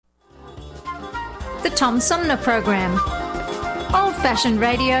The Tom Sumner Program. Old-fashioned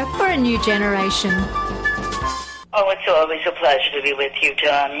radio for a new generation. Oh, it's always a pleasure to be with you,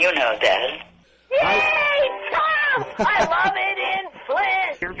 Tom. You know that. Yay, Tom! I love it in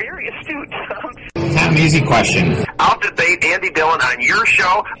Flint! You're very astute, Tom. Not an easy question. I'll debate Andy Dillon on your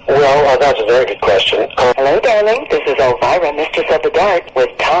show. Well, that's a very good question. Hello, darling. This is Elvira, Mistress of the Dark,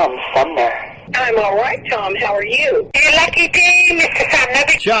 with Tom Sumner. I'm all right, Tom. How are you? You lucky day, Mr.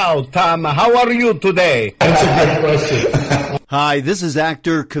 Sumner. Ciao, Tom. How are you today? That's a good question. Hi, this is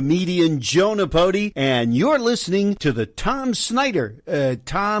actor, comedian Joe Napodi, and you're listening to the Tom Smothers.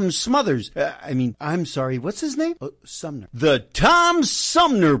 I'm sorry, what's his name? Oh, Sumner. The Tom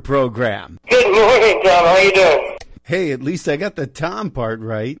Sumner Program. Good morning, Tom. How you doing? Hey, at least I got the Tom part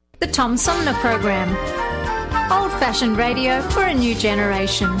right. The Tom Sumner Program. Old-fashioned radio for a new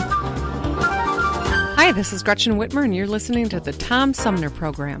generation. Hi, this is Gretchen Whitmer, and you're listening to the Tom Sumner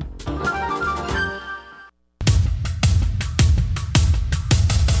Program.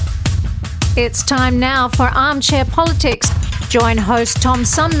 It's time now for Armchair Politics. Join host Tom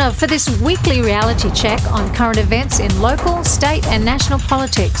Sumner for this weekly reality check on current events in local, state and national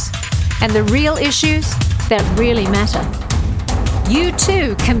politics and the real issues that really matter. You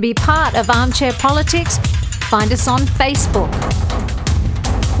too can be part of Armchair Politics. Find us on Facebook.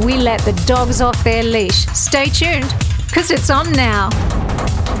 We let the dogs off their leash. Stay tuned, because it's on now.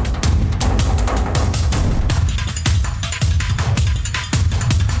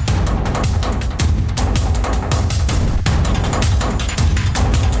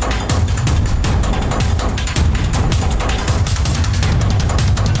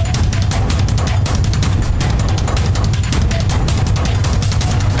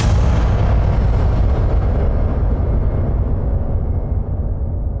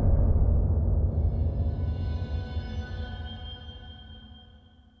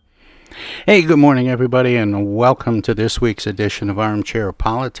 Hey, good morning, everybody, and welcome to this week's edition of Armchair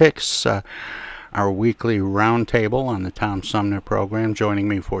Politics, our weekly roundtable on the Tom Sumner Program. Joining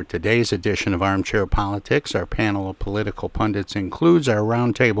me for today's edition of Armchair Politics, our panel of political pundits includes our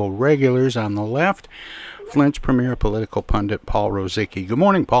roundtable regulars on the left, Flint's premier political pundit, Paul Rosicki. Good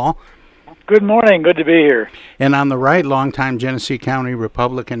morning, Paul. Good morning. Good to be here. And on the right, longtime Genesee County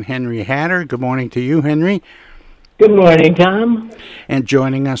Republican Henry Hatter. Good morning to you, Henry. Good morning, Tom. And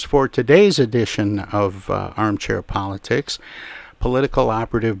joining us for today's edition of Armchair Politics, political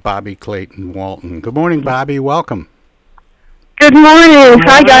operative Bobby Clayton Walton. Good morning, Bobby. Welcome. Good morning.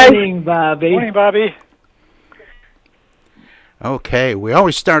 Hi, guys. Good morning, Bobby. Good morning, Bobby. Okay, we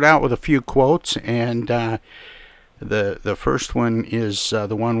always start out with a few quotes, and the first one is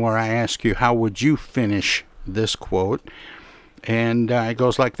the one where I ask you, how would you finish this quote? And it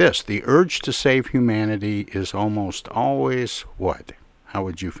goes like this: the urge to save humanity is almost always what? How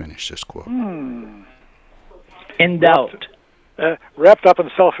would you finish this quote? In doubt. Wrapped up in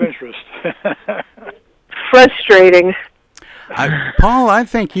self-interest. Frustrating. Paul, I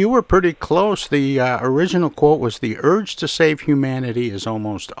think you were pretty close. The original quote was, the urge to save humanity is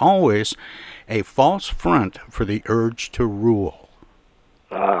almost always a false front for the urge to rule.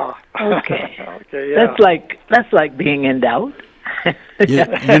 Oh. Okay. Okay, yeah. That's like being in doubt. You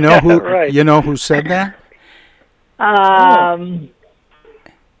know who Right. You know who said that?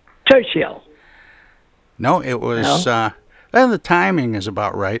 Churchill. No, it was. The timing is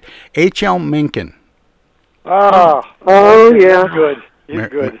about right. H.L. Mencken. Oh, yeah. Good. He's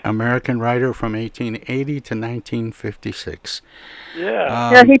good. American writer from 1880 to 1956.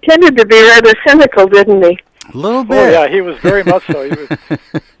 Yeah. Yeah, he tended to be rather cynical, didn't he? A little bit. Oh, yeah, he was very much so. He was.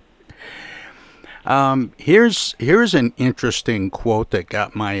 Here's an interesting quote that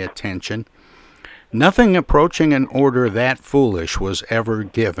got my attention. Nothing approaching an order that foolish was ever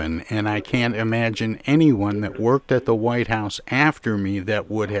given, and I can't imagine anyone that worked at the White House after me that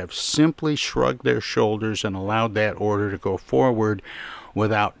would have simply shrugged their shoulders and allowed that order to go forward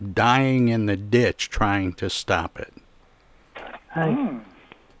without dying in the ditch trying to stop it.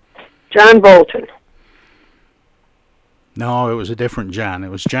 John Bolton. No, it was a different John.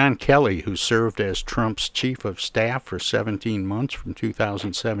 It was John Kelly, who served as Trump's chief of staff for 17 months from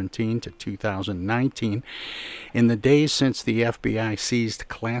 2017 to 2019. In the days since the FBI seized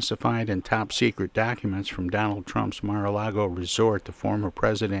classified and top-secret documents from Donald Trump's Mar-a-Lago resort, the former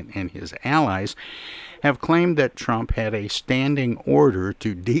president and his allies have claimed that Trump had a standing order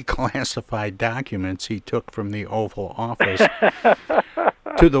to declassify documents he took from the Oval Office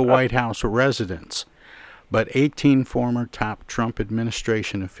to the White House residence. But 18 former top Trump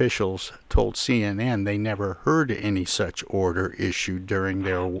administration officials told CNN they never heard any such order issued during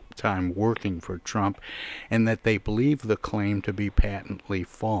their time working for Trump, and that they believe the claim to be patently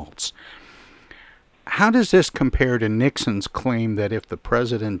false. How does this compare to Nixon's claim that if the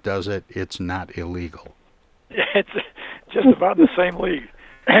president does it, it's not illegal? It's just about in the same league.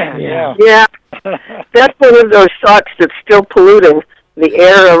 Yeah. Yeah. That's one of those thoughts that's still polluting the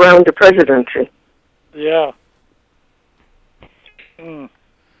air around the presidency. Yeah. Mm.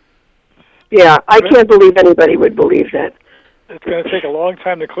 Yeah, I can't believe anybody would believe that. It's going to take a long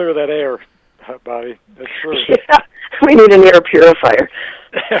time to clear that air, Bobby. That's true. Yeah, we need an air purifier.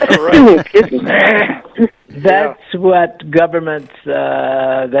 That's what governments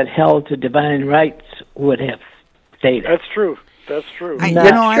that held to divine rights would have stated. That's true. That's true. I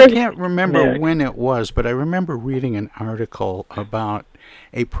can't remember when it was, but I remember reading an article about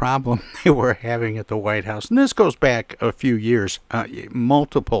a problem they were having at the White House. And this goes back a few years,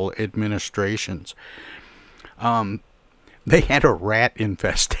 multiple administrations. They had a rat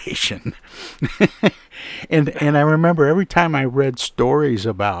infestation. and I remember every time I read stories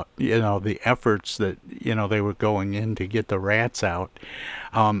about, the efforts that, they were going in to get the rats out,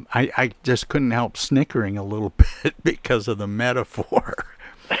 I just couldn't help snickering a little bit because of the metaphor.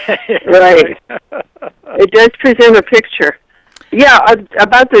 Right. It does present a picture. Yeah,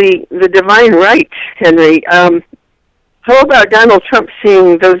 about the divine rights, Henry. How about Donald Trump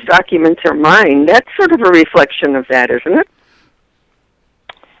seeing those documents are mine? That's sort of a reflection of that, isn't it?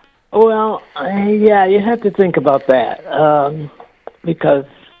 Well, yeah, you have to think about that because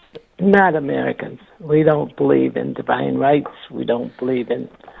not Americans. We don't believe in divine rights. We don't believe in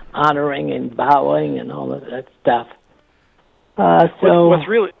honoring and bowing and all of that stuff. So what's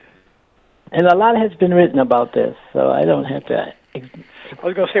really... And a lot has been written about this, so I don't have to... I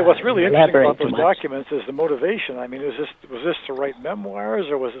was going to say, what's really interesting about those much. documents is the motivation. I mean, was this to write memoirs,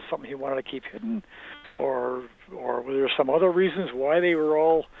 or was it something he wanted to keep hidden, or were there some other reasons why they were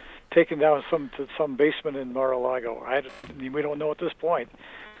all taken down to some basement in Mar-a-Lago? We don't know at this point,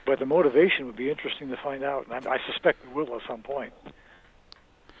 but the motivation would be interesting to find out, and I suspect we will at some point.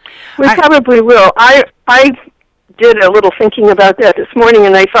 We probably will. I did a little thinking about that this morning,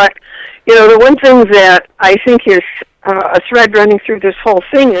 and I thought, the one thing that I think is a thread running through this whole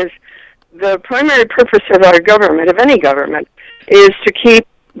thing is the primary purpose of our government, of any government, is to keep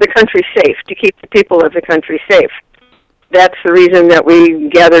the country safe, to keep the people of the country safe. That's the reason that we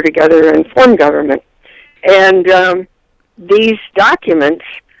gather together and form government. And these documents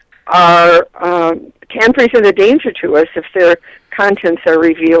can present a danger to us if their contents are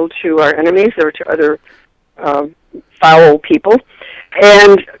revealed to our enemies or to other foul people.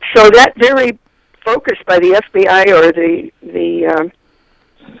 And so that very focus by the FBI or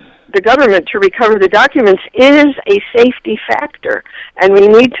the government to recover the documents is a safety factor, and we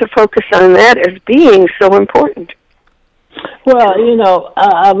need to focus on that as being so important. Well,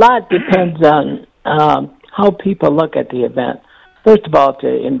 a lot depends on how people look at the event. First of all, to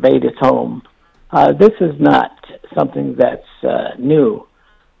invade his home. This is not something that's new.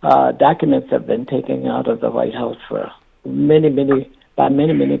 Documents have been taken out of the White House for many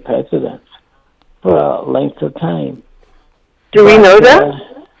presidents for a length of time. Do we know that?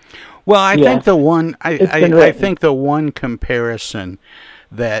 Well, I think the one I think the one comparison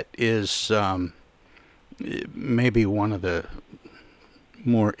that is maybe one of the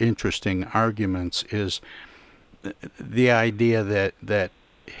more interesting arguments is the idea that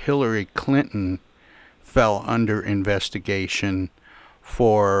Hillary Clinton fell under investigation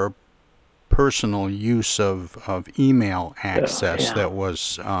for personal use of email access that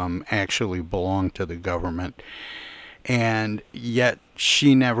was actually belonged to the government, and yet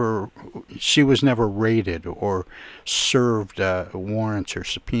she was never raided or served warrants or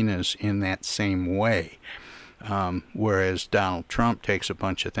subpoenas in that same way, whereas Donald Trump takes a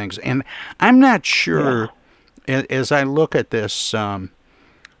bunch of things. And I'm not sure, as I look at this, I'm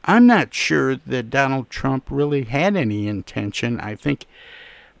not sure that Donald Trump really had any intention. I think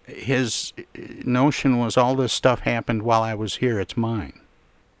his notion was all this stuff happened while I was here. It's mine.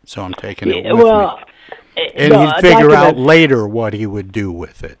 So I'm taking it with me. And he'd figure out later what he would do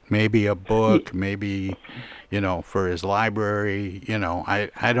with it. Maybe a book, maybe, for his library,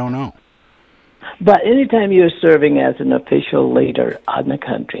 I don't know. But anytime you're serving as an official leader on the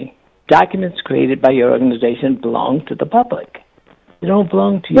country, documents created by your organization belong to the public. They don't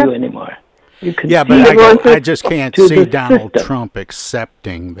belong to you anymore. But I just can't see Donald Trump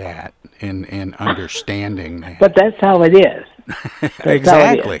accepting that and understanding that. But that's how it is.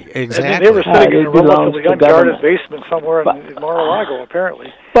 Exactly. And they were sitting in a relatively unguarded basement somewhere in Mar-a-Lago,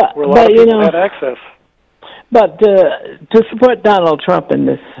 apparently, where a lot of people had access. But to support Donald Trump in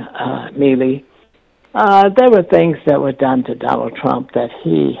this, Mealy, there were things that were done to Donald Trump that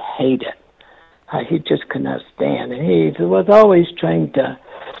he hated. He just could not stand. And he was always trying to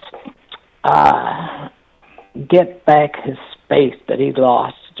get back his space that he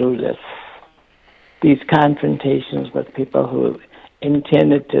lost through these confrontations with people who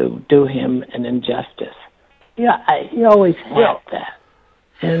intended to do him an injustice. Yeah, he always had that.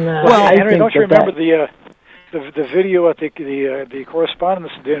 And Henry, don't you remember the video at the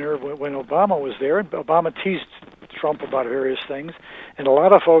correspondence dinner when Obama was there, and Obama teased Trump about various things, and a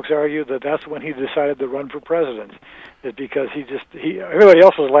lot of folks argue that that's when he decided to run for president, that because everybody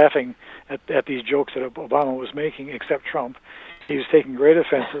else was laughing at these jokes that Obama was making, except Trump. He was taking great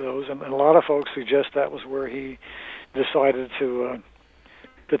offense to those, and a lot of folks suggest that was where he decided to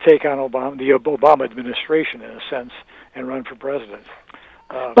take on the Obama administration in a sense and run for president.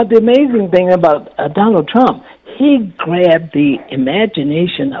 But the amazing thing about Donald Trump, he grabbed the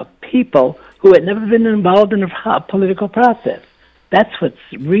imagination of people who had never been involved in a political process. That's what's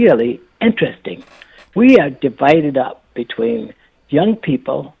really interesting. We are divided up between young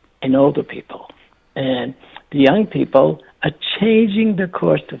people and older people. And the young people are changing the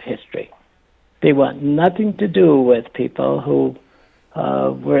course of history. They want nothing to do with people who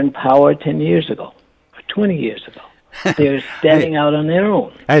were in power 10 years ago or 20 years ago. They're standing out on their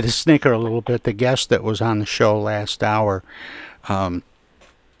own. I had to snicker a little bit. The guest that was on the show last hour, here,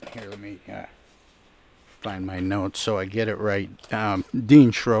 let me find my notes so I get it right.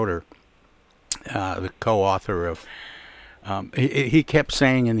 Dean Schroeder, the co-author of, he kept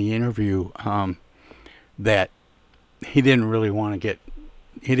saying in the interview that he didn't want to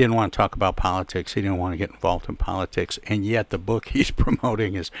talk about politics. He didn't want to get involved in politics. And yet the book he's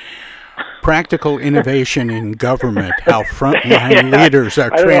promoting is Practical Innovation in Government, How Frontline Leaders Are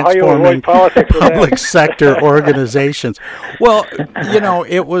Transforming Public Sector Organizations. Well,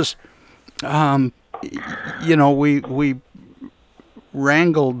 it was, we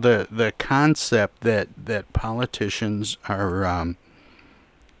wrangled the concept that politicians are,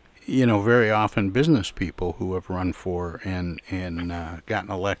 very often business people who have run for and gotten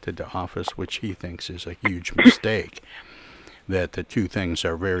elected to office, which he thinks is a huge mistake. That the two things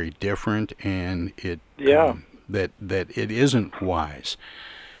are very different, and that it isn't wise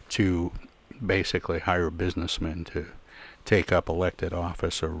to basically hire businessmen to take up elected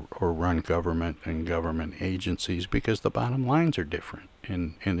office or run government and government agencies, because the bottom lines are different,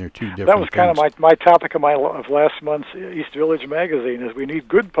 and they're two different That was things. kind of my topic of last month's East Village magazine, is we need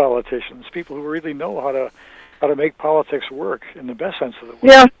good politicians, people who really know how to make politics work in the best sense of the word.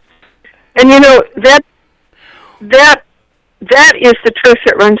 Yeah, and that is the truth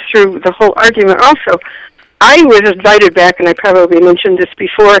that runs through the whole argument also. I was invited back, and I probably mentioned this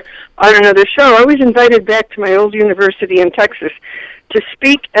before on another show, I was invited back to my old university in Texas to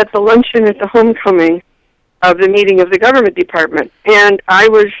speak at the luncheon at the homecoming of the meeting of the government department, and I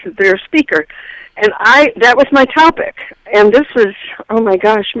was their speaker. And that was my topic. And this was, oh my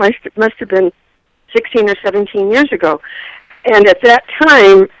gosh, must have been 16 or 17 years ago. And at that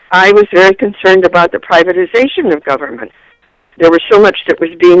time, I was very concerned about the privatization of government. There was so much that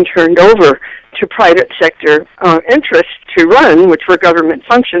was being turned over to private sector interests to run, which were government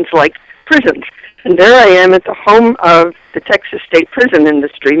functions like prisons. And there I am at the home of the Texas state prison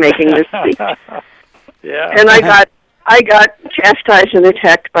industry making this speech. Yeah. And I got chastised and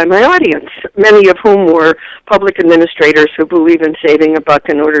attacked by my audience, many of whom were public administrators who believe in saving a buck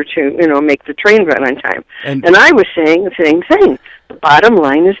in order to, make the train run on time. And I was saying the same thing. The bottom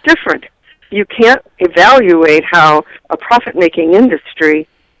line is different. You can't evaluate how a profit-making industry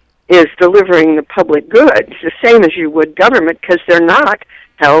is delivering the public goods the same as you would government, because they're not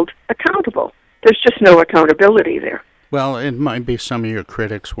held accountable. There's just no accountability there. Well, it might be some of your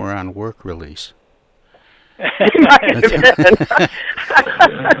critics were on work release. Well,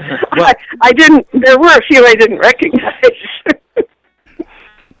 I didn't. There were a few I didn't recognize.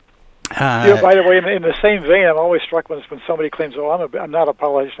 By the way, in the same vein, I'm always struck when somebody claims, "Oh, I'm not a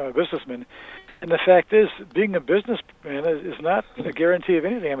politician, I'm a businessman." And the fact is, being a businessman is not a guarantee of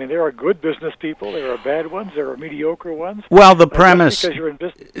anything. I mean, there are good business people, there are bad ones, there are mediocre ones. Well, the premise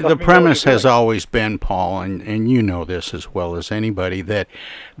has doing. always been, Paul, and you know this as well as anybody, that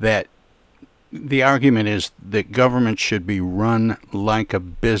the argument is that government should be run like a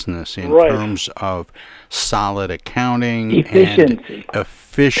business in terms of solid accounting efficiency, and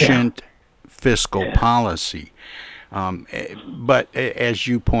efficient fiscal policy. But as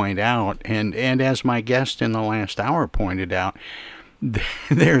you point out, and as my guest in the last hour pointed out,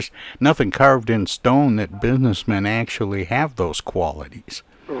 there's nothing carved in stone that businessmen actually have those qualities.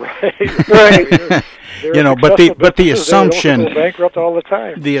 Right. But the assumption, they bankrupt all the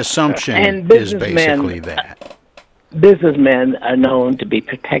time. The assumption is basically that businessmen are known to be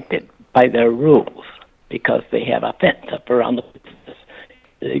protected by their rules because they have a fence up around the business.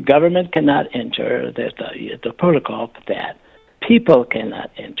 The government cannot enter. There's the protocol for that. People cannot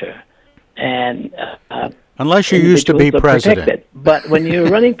enter. And unless you used to be president. Protected. But when you're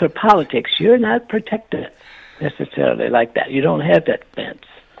running for politics, you're not protected necessarily like that. You don't have that fence.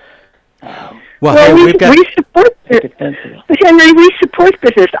 We support it. Henry, we support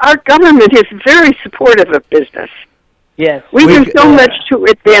business. Our government is very supportive of business. Yes. We do so much to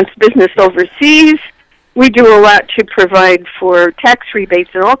advance business overseas. We do a lot to provide for tax rebates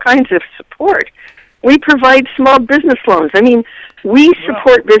and all kinds of support. We provide small business loans. I mean, we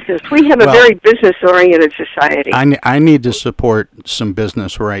support business. We have a very business-oriented society. I need to support some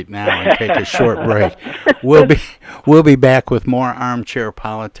business right now and take a short break. We'll be back with more Armchair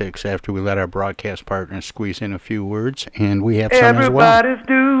Politics after we let our broadcast partners squeeze in a few words, and we have some as well. Everybody's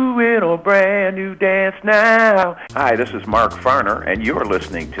doing a brand new dance now. Hi, this is Mark Farner, and you're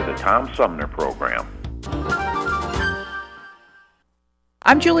listening to the Tom Sumner Program.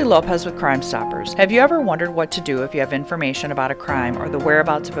 I'm Julie Lopez with Crime Stoppers. Have you ever wondered what to do if you have information about a crime or the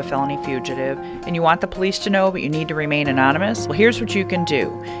whereabouts of a felony fugitive and you want the police to know but you need to remain anonymous? Well, here's what you can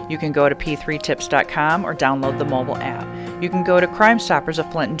do. You can go to p3tips.com or download the mobile app. You can go to Crime Stoppers of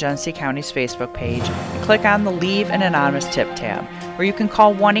Flint and Genesee County's Facebook page and click on the Leave an Anonymous Tip tab, or you can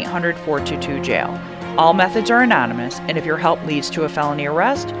call 1-800-422-JAIL. All methods are anonymous, and if your help leads to a felony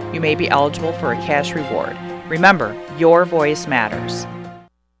arrest, you may be eligible for a cash reward. Remember, your voice matters.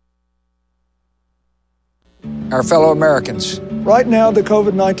 Our fellow Americans. Right now, the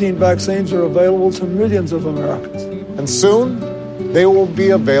COVID-19 vaccines are available to millions of Americans. And soon, they will be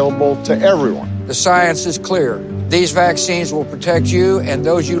available to everyone. The science is clear. These vaccines will protect you and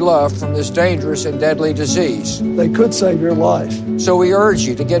those you love from this dangerous and deadly disease. They could save your life. So we urge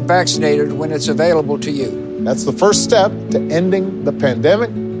you to get vaccinated when it's available to you. That's the first step to ending the pandemic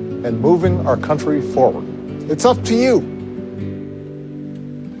and moving our country forward. It's up to you.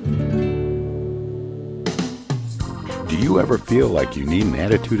 Do you ever feel like you need an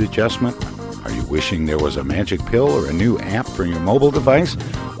attitude adjustment? Are you wishing there was a magic pill or a new app for your mobile device?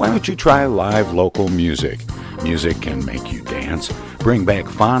 Why don't you try live local music? Music can make you dance, bring back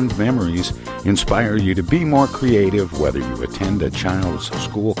fond memories, inspire you to be more creative, whether you attend a child's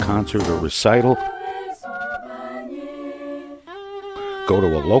school concert or recital, go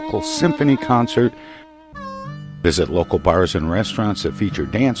to a local symphony concert, visit local bars and restaurants that feature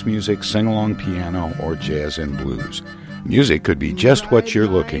dance music, sing-along piano, or jazz and blues. Music could be just what you're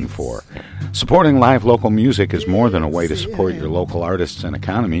looking for. Supporting live local music is more than a way to support your local artists and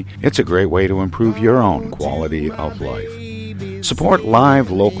economy. It's a great way to improve your own quality of life. Support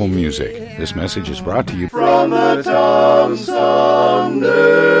live local music. This message is brought to you from the Tom Sumner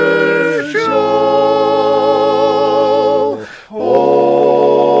Show.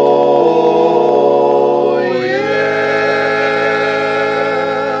 Oh,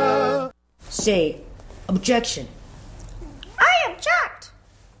 yeah. Say, objection.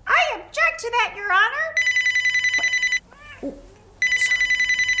 I object to that, Your Honor. Oh, sorry.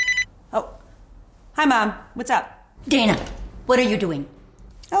 Oh, hi, Mom. What's up? Dana, what are you doing?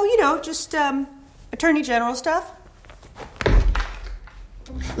 Oh, just, Attorney General stuff.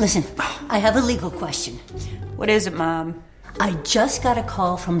 Listen, I have a legal question. What is it, Mom? I just got a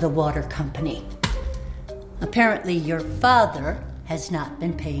call from the water company. Apparently, your father has not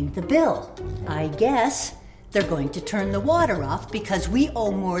been paying the bill. I guess they're going to turn the water off because we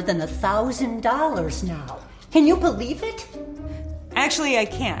owe more than $1,000 now. Can you believe it? Actually, I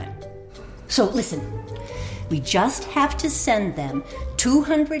can't. So listen, we just have to send them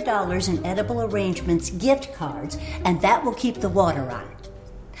 $200 in Edible Arrangements gift cards, and that will keep the water on.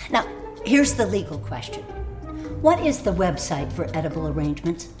 Now, here's the legal question. What is the website for Edible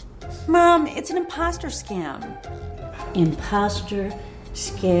Arrangements? Mom, it's an imposter scam. Imposter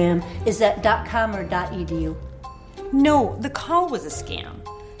scam. Is that .com or .edu? No, the call was a scam.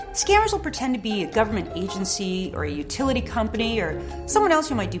 Scammers will pretend to be a government agency or a utility company or someone else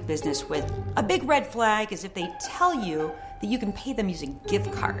you might do business with. A big red flag is if they tell you that you can pay them using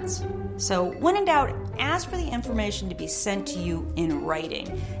gift cards. So when in doubt, ask for the information to be sent to you in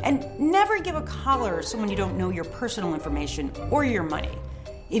writing. And never give a caller or someone you don't know your personal information or your money.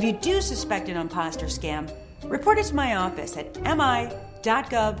 If you do suspect an imposter scam, report it to my office at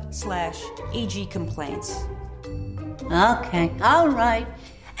mi.gov/agcomplaints. Okay, all right.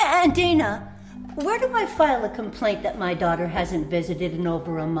 And Dana, where do I file a complaint that my daughter hasn't visited in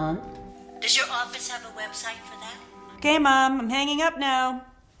over a month? Does your office have a website for that? Okay, Mom, I'm hanging up now.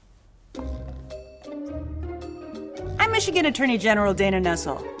 I'm Michigan Attorney General Dana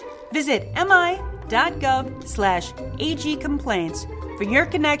Nessel. Visit mi.gov/agcomplaints for your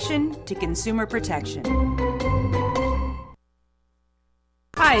connection to consumer protection.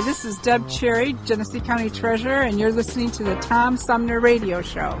 Hi, this is Deb Cherry, Genesee County Treasurer, and you're listening to the Tom Sumner Radio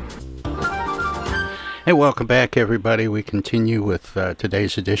Show. Hey, welcome back, everybody. We continue with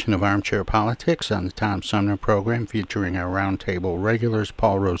today's edition of Armchair Politics on the Tom Sumner program, featuring our roundtable regulars,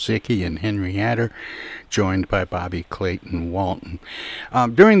 Paul Rosicki and Henry Adder, joined by Bobby Clayton Walton.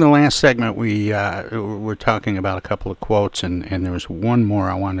 During the last segment, we were talking about a couple of quotes, and there was one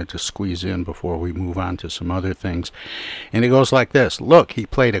more I wanted to squeeze in before we move on to some other things. And it goes like this. Look, he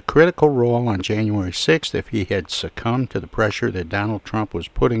played a critical role on January 6th. If he had succumbed to the pressure that Donald Trump was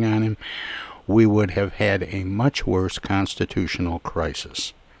putting on him, we would have had a much worse constitutional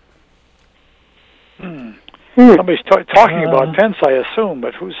crisis. Somebody's talking about Pence, I assume,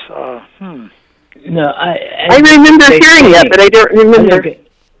 but who's... No, I remember hearing that, but I don't remember.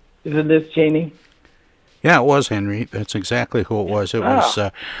 Isn't this Cheney? Yeah, it was Henry. That's exactly who it was. It was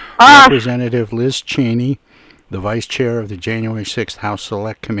Representative Liz Cheney, the vice chair of the January 6th House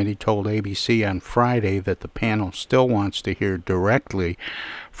Select Committee, told ABC on Friday that the panel still wants to hear directly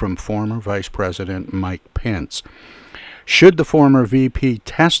from former Vice President Mike Pence. Should the former VP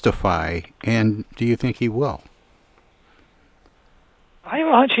testify, and do you think he will? I have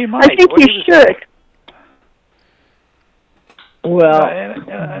a hunch he might. I think he should. Well,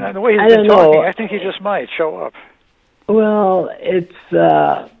 and the way he's been talking, I think he just might show up. Well, it's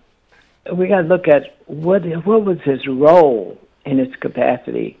we got to look at what was his role in his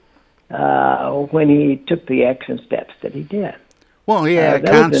capacity when he took the action steps that he did. Well, he had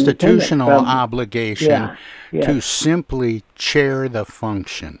a constitutional obligation to simply chair the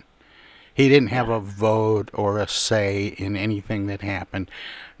function. He didn't have a vote or a say in anything that happened.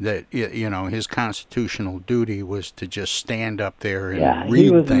 That his constitutional duty was to just stand up there and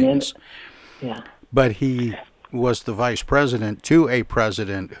read things. But he was the vice president to a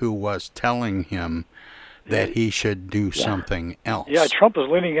president who was telling him that he should do something else. Yeah, Trump was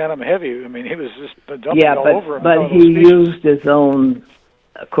leaning on him heavy. I mean, he was just dumping all over him. But he used his own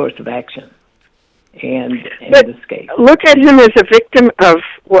course of action and escaped. Look at him as a victim of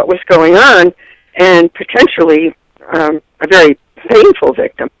what was going on, and potentially a very painful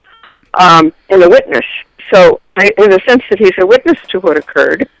victim, and a witness. So, in the sense that he's a witness to what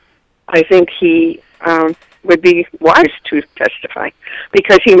occurred, I think he would be wise to testify,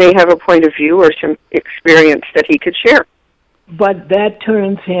 because he may have a point of view or some experience that he could share. But that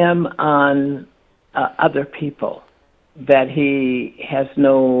turns him on other people, that he has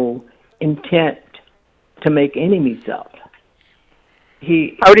no intent to make enemies of.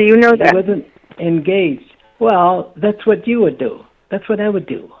 How do you know that? He wasn't engaged. Well, that's what you would do. That's what I would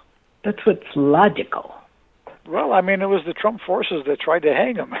do. That's what's logical. Well, I mean, it was the Trump forces that tried to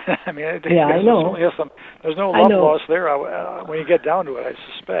hang him. I mean, I know. There's no love lost there when you get down to it,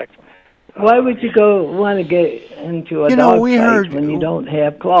 I suspect. Why would you want to get into a dog fight when you don't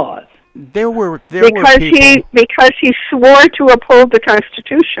have claws? Because he swore to uphold the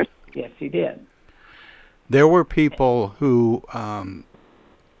Constitution. Yes, he did. There were people who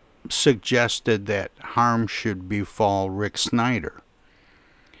suggested that harm should befall Rick Snyder.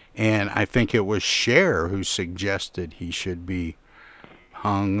 And I think it was Cher who suggested he should be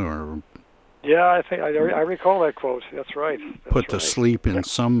hung or... Yeah, I think I recall that quote. That's right. Put to sleep in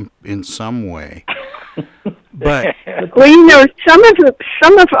some way. But well,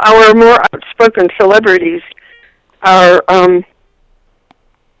 some of our more outspoken celebrities are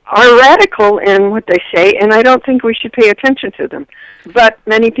radical in what they say, and I don't think we should pay attention to them. But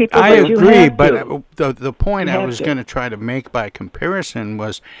many people... I agree, but the point I was going to try to make by comparison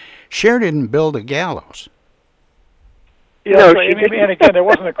was Cher didn't build a gallows. Yeah, no, and again, there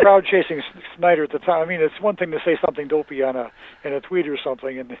wasn't a crowd chasing Snyder at the time. I mean, it's one thing to say something dopey in a tweet or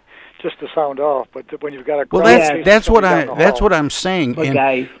something, and just to sound off. But when you've got a crowd, that's what I'm saying.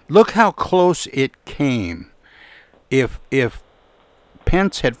 And look how close it came. If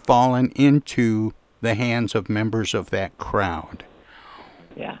Pence had fallen into the hands of members of that crowd,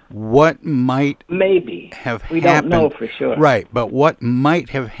 what might have happened? We don't know for sure. Right, but what might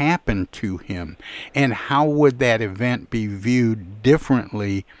have happened to him? And how would that event be viewed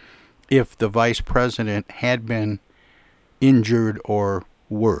differently if the vice president had been injured or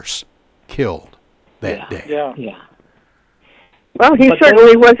worse, killed that day? Yeah. Well, he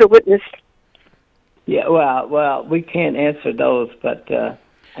certainly was a witness. Yeah, well, we can't answer those, but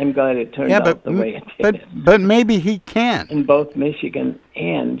I'm glad it turned out the way it did. But maybe he can. In both Michigan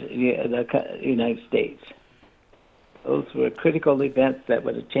and the United States. Those were critical events that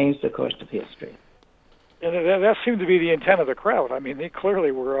would have changed the course of history. And that seemed to be the intent of the crowd. I mean, they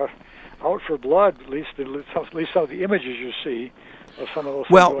clearly were out for blood, at least some of the images you see of some of those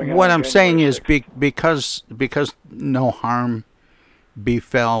things going on. Well, what I'm saying is because no harm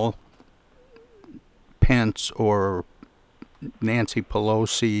befell Pence or Nancy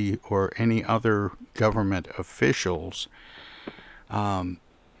Pelosi or any other government officials,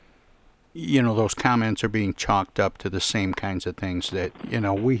 those comments are being chalked up to the same kinds of things that,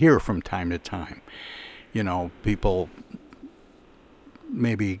 we hear from time to time. People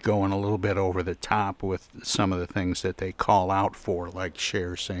maybe going a little bit over the top with some of the things that they call out for, like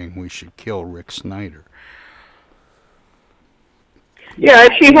Cher saying we should kill Rick Snyder. Yeah,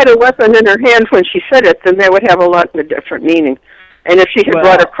 if she had a weapon in her hand when she said it, then that would have a lot of a different meaning. And if she had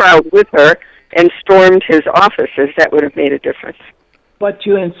brought a crowd with her and stormed his offices, that would have made a difference. But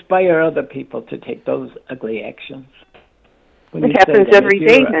you inspire other people to take those ugly actions. It happens every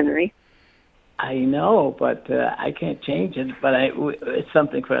day, Henry. I know, but I can't change it. But it's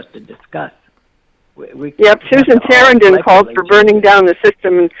something for us to discuss. Yep, Susan Sarandon called for burning down the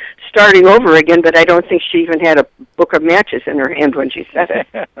system and starting over again, but I don't think she even had a book of matches in her hand when she said it.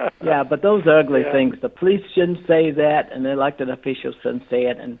 Yeah, but those are ugly things. The police shouldn't say that, and the elected officials shouldn't say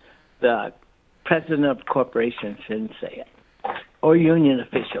it, and the president of corporations shouldn't say it, or union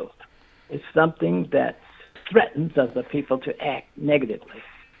officials. It's something that threatens other people to act negatively.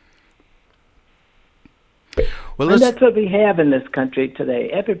 Well, and that's what we have in this country today.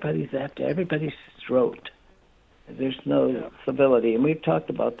 Everybody's after everybody's throat. There's no civility, and we've talked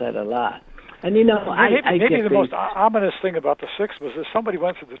about that a lot. And maybe the most ominous thing about the 6th was that somebody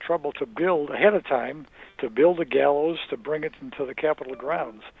went through the trouble to build ahead of time, to build a gallows to bring it into the Capitol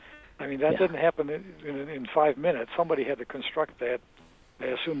grounds. I mean, that didn't happen in 5 minutes. Somebody had to construct that, I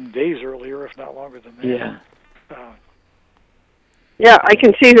assume, days earlier, if not longer than that. Yeah. Yeah, I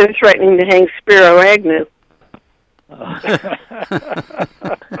can see them threatening to hang Spiro Agnew.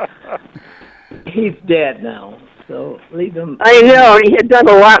 He's dead now, so leave him. I know, he had done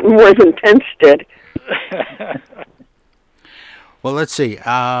a lot more than Pence did. Well, let's see.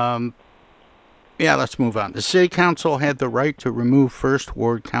 Let's move on. The City Council had the right to remove First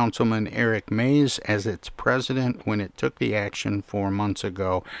Ward Councilman Eric Mays as its president when it took the action 4 months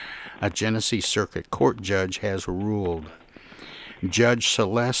ago. A Genesee Circuit Court judge has ruled. Judge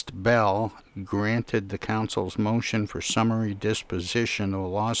Celeste Bell granted the council's motion for summary disposition of a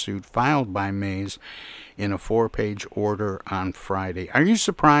lawsuit filed by Mays in a 4-page order on Friday. Are you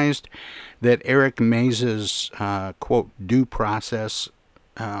surprised that Eric Mays's, quote, due process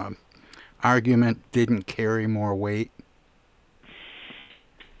argument didn't carry more weight?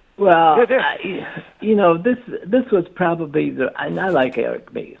 Well, this was probably and I like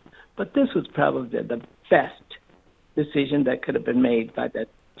Eric Mays, but this was probably the best decision that could have been made by that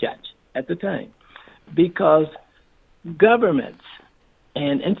judge at the time, because governments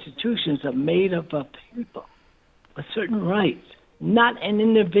and institutions are made up of people with certain rights, not an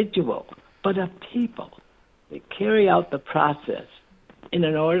individual, but of people. They carry out the process in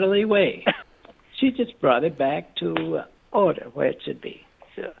an orderly way. She just brought it back to order where it should be.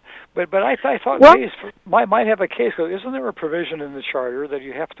 Yeah, but I thought Mays might have a case. Isn't there a provision in the charter that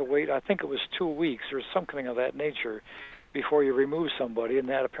you have to wait? I think it was 2 weeks or something of that nature before you remove somebody, and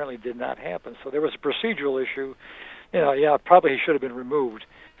that apparently did not happen. So there was a procedural issue. Probably he should have been removed.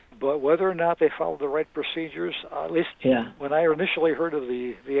 But whether or not they followed the right procedures, at least when I initially heard of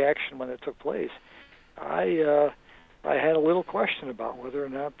the action when it took place, I had a little question about whether or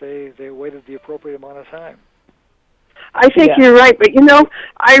not they waited the appropriate amount of time. I think you're right, but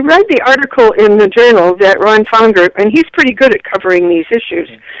I read the article in the Journal that Ron Founder, and he's pretty good at covering these issues.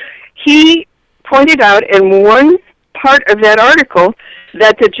 He pointed out in one part of that article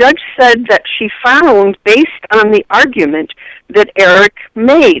that the judge said that she found, based on the argument that Eric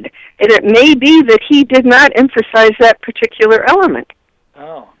made, and it may be that he did not emphasize that particular element.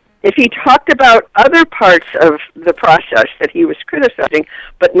 Oh. If he talked about other parts of the process that he was criticizing,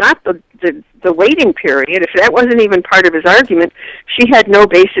 but not the waiting period, if that wasn't even part of his argument, she had no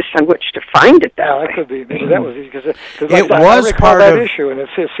basis on which to find it that way. That could be. Maybe that was because I recall that issue, and it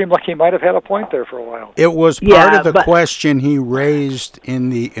seemed like he might have had a point there for a while. It was part of the question he raised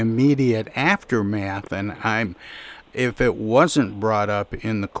in the immediate aftermath, and if it wasn't brought up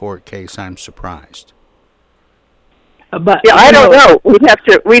in the court case, I'm surprised. But I don't know. We'd have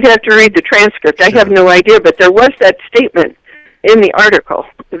to read the transcript. Sure. I have no idea, but there was that statement in the article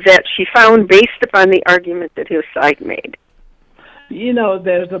that she found based upon the argument that his side made.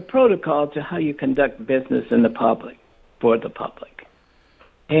 There's a protocol to how you conduct business in the public, for the public.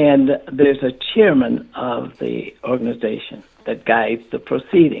 And there's a chairman of the organization that guides the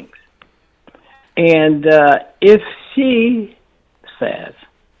proceedings. And if she says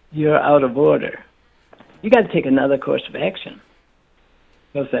you're out of order, you got to take another course of action,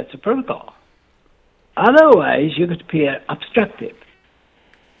 because that's a protocol. Otherwise, you could be obstructive.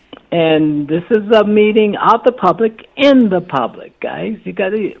 And this is a meeting of the public, in the public, guys. You got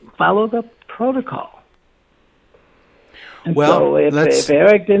to follow the protocol. And so if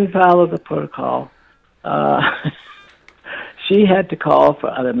Eric didn't follow the protocol, she had to call for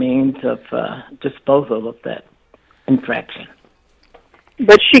other means of disposal of that infraction.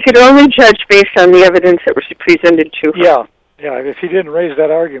 But she could only judge based on the evidence that was presented to her. Yeah. If he didn't raise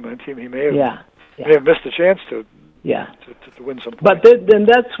that argument, he may have missed a chance to win some points. But then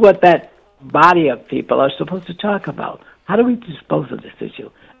that's what that body of people are supposed to talk about. How do we dispose of this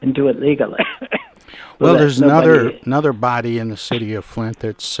issue and do it legally? Well, there's another body in the city of Flint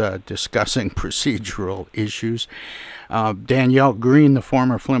that's discussing procedural issues. Danielle Green, the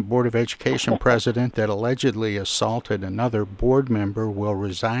former Flint Board of Education president that allegedly assaulted another board member, will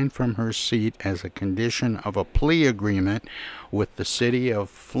resign from her seat as a condition of a plea agreement with the city of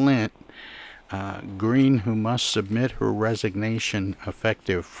Flint. Green, who must submit her resignation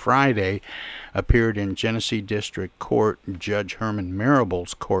effective Friday, appeared in Genesee District Court, Judge Herman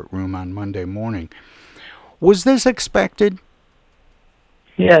Marable's courtroom on Monday morning. Was this expected?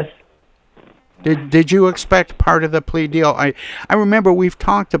 Yes. Did you expect part of the plea deal? I remember we've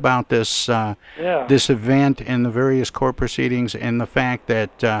talked about this this event in the various court proceedings, and the fact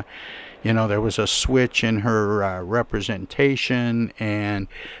that there was a switch in her representation, and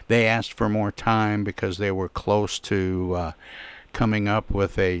they asked for more time because they were close to coming up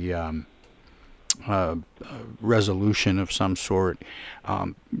with a resolution of some sort.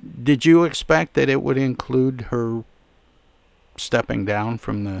 Did you expect that it would include her stepping down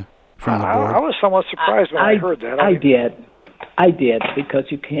from the board? I was somewhat surprised when I heard that. I did, because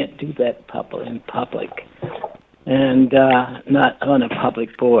you can't do that in public. And not on a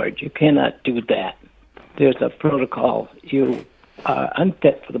public board. You cannot do that. There's a protocol. You are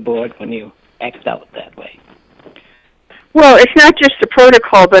unfit for the board when you act out that way. Well, it's not just the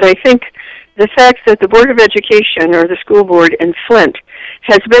protocol, but I think the fact that the Board of Education, or the school board in Flint,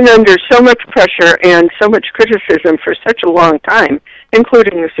 has been under so much pressure and so much criticism for such a long time,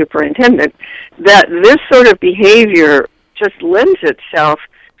 including the superintendent, that this sort of behavior just lends itself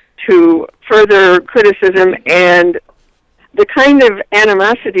to further criticism, and the kind of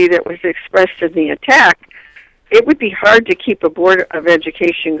animosity that was expressed in the attack, it would be hard to keep a Board of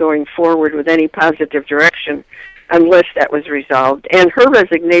Education going forward with any positive direction unless that was resolved. And her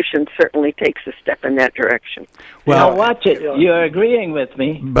resignation certainly takes a step in that direction. Well, watch it. You're agreeing with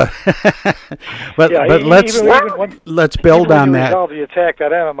me. But let's build on that. Resolve the attack,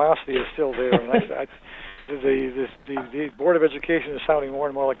 that animosity is still there. And the Board of Education is sounding more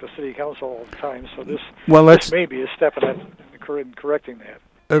and more like the City Council all the time. So this may be a step in correcting that.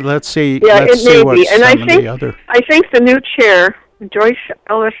 Let's see. Yeah, let's it may see be. And I think the new chair, Joyce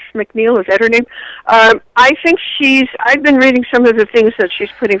Ellis McNeil, is that her name? I think I've been reading some of the things that she's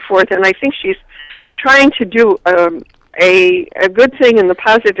putting forth, and I think she's trying to do a good thing in the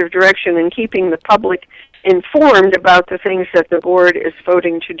positive direction and keeping the public informed about the things that the board is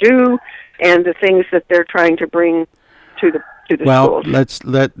voting to do and the things that they're trying to bring to the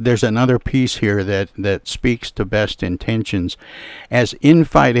schools. There's another piece here that speaks to best intentions. As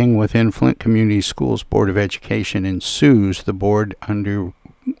infighting within Flint Community Schools Board of Education ensues, the board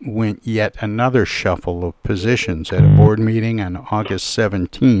underwent yet another shuffle of positions. At a board meeting on August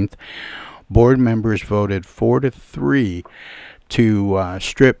 17th, board members voted 4-3 to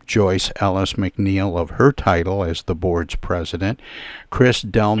strip Joyce Ellis McNeil of her title as the board's president. Chris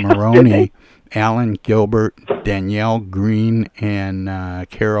Del Moroni, Alan Gilbert, Danielle Green, and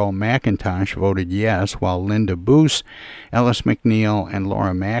Carol McIntosh voted yes, while Linda Boos, Ellis McNeil, and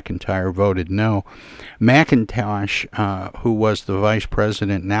Laura McIntyre voted no. McIntosh, who was the vice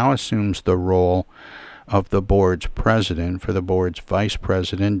president, now assumes the role of the board's president. For the board's vice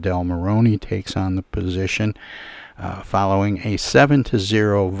president, Del Moroni takes on the position following a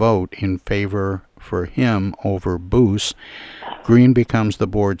 7-0 vote in favor for him over Boos. Green becomes the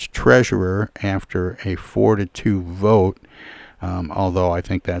board's treasurer after a 4-2 vote, although I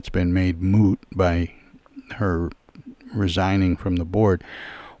think that's been made moot by her resigning from the board.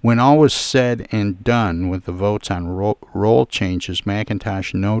 When all was said and done with the votes on role changes,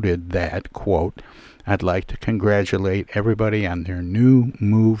 McIntosh noted that, quote, "I'd like to congratulate everybody on their new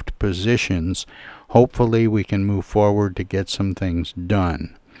moved positions. Hopefully we can move forward to get some things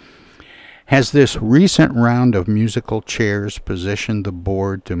done." Has this recent round of musical chairs positioned the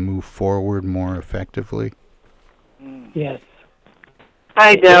board to move forward more effectively? Yes.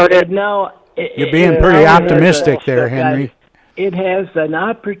 I doubt it. No, you're being pretty optimistic there, Henry. It has an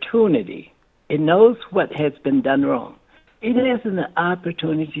opportunity. It knows what has been done wrong. It has an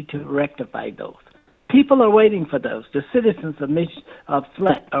opportunity to rectify those People are waiting for those. The citizens of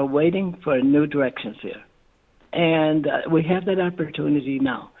Flint are waiting for new directions here. And we have that opportunity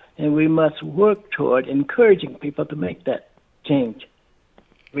now. And we must work toward encouraging people to make that change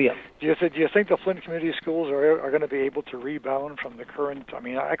real. Do you think the Flint community schools are going to be able to rebound from the current? I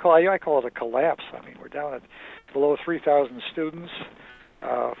mean, I call it a collapse. I mean, we're down at below 3,000 students.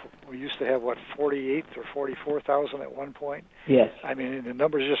 We used to have 48 or 44,000 at one point. Yes. I mean, the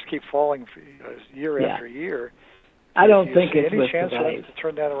numbers just keep falling year after year. I don't think it's any chance for us to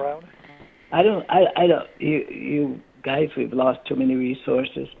turn that around. I don't. You guys, we've lost too many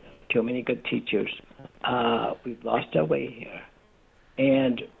resources, too many good teachers. We've lost our way here.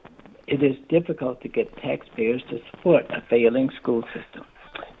 And it is difficult to get taxpayers to support a failing school system.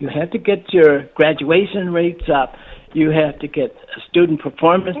 You have to get your graduation rates up. You have to get student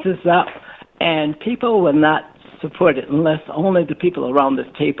performances up. And people will not support it unless only the people around this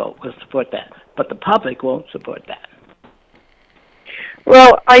table will support that. But the public won't support that.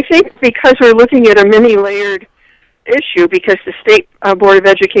 Well, I think because we're looking at a many-layered issue, because the State Board of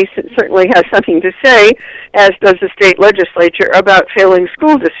Education certainly has something to say, as does the state legislature, about failing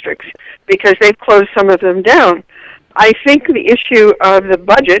school districts, because they've closed some of them down. I think the issue of the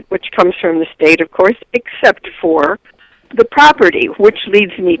budget, which comes from the state, of course, except for the property, which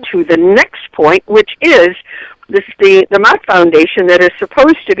leads me to the next point, which is the Mott Foundation that is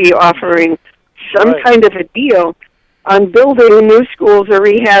supposed to be offering some kind of a deal on building new schools or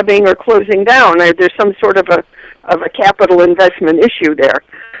rehabbing or closing down. There's some sort of a capital investment issue there.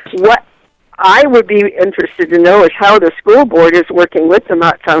 What I would be interested to know is how the school board is working with the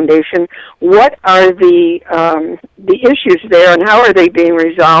Mott Foundation. What are the issues there, and how are they being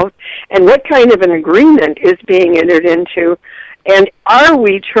resolved, and what kind of an agreement is being entered into, and are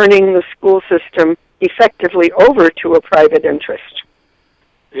we turning the school system effectively over to a private interest?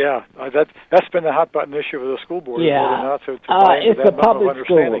 Yeah, that's been the hot button issue with the school board. Yeah, to buy into it's that a level of public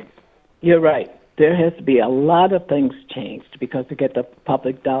understanding. school. You're right. There has to be a lot of things changed because to get the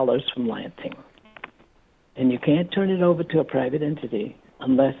public dollars from Lansing. And you can't turn it over to a private entity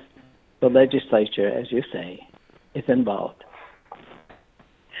unless the legislature, as you say, is involved.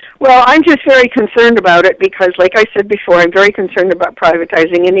 Well, I'm just very concerned about it because, like I said before, I'm very concerned about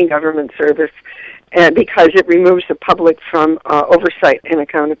privatizing any government service because it removes the public from oversight and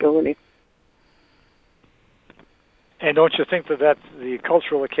accountability. And don't you think that the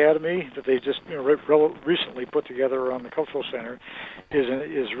Cultural Academy that they just recently put together around the Cultural Center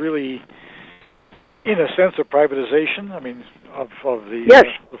is really, in a sense, a privatization? I mean, of the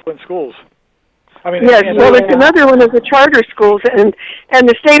Flint schools. I mean, yes. Well, it's another one of the charter schools, and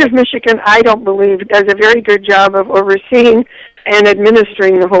the state of Michigan, I don't believe, does a very good job of overseeing and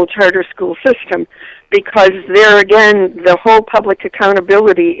administering the whole charter school system, because there again, the whole public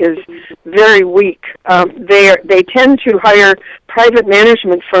accountability is very weak. They tend to hire private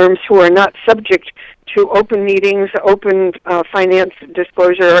management firms who are not subject to open meetings, open finance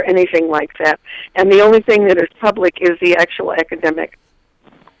disclosure, or anything like that. And the only thing that is public is the actual academic.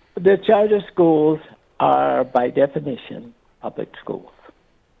 The charter schools are, by definition, public schools.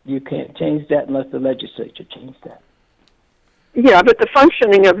 You can't change that unless the legislature changes that. Yeah, but the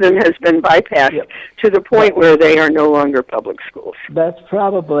functioning of them has been bypassed to the point where they are no longer public schools. That's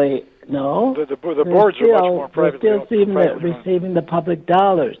probably, no. The boards are much more private. They're still receiving the public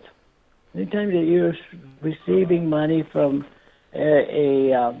dollars. Anytime that you're receiving money from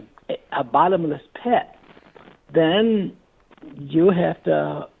a bottomless pit, then you have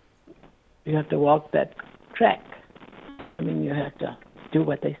to walk that track. I mean, you have to do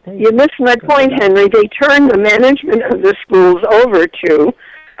what they say. You missed my point, Henry. They turn the management of the schools over to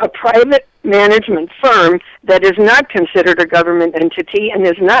a private management firm that is not considered a government entity and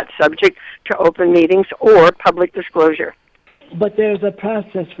is not subject to open meetings or public disclosure. But there's a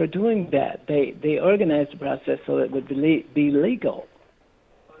process for doing that. They organize the process so it would be legally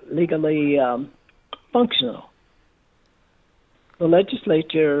functional. The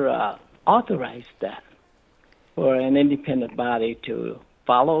legislature authorized that for an independent body to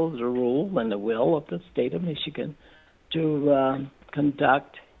follow the rule and the will of the state of Michigan to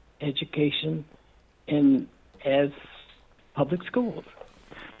conduct education as public schools.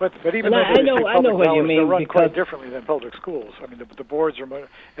 But even though I know what you mean, they're run quite differently than public schools. I mean, the boards are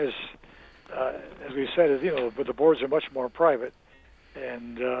as we said, but the boards are much more private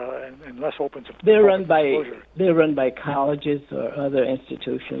and less open to they're public disclosure. They're run by colleges or other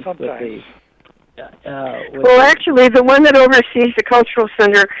institutions. Sometimes. Well, actually, the one that oversees the Cultural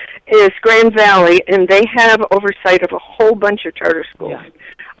Center is Grand Valley, and they have oversight of a whole bunch of charter schools.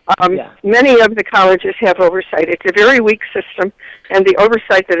 Many of the colleges have oversight. It's a very weak system, and the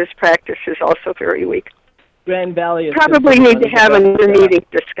oversight that is practiced is also very weak. Grand Valley is probably need to have another meeting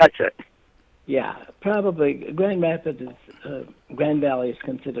to discuss it. Yeah, probably. Grand Rapids is Grand Valley is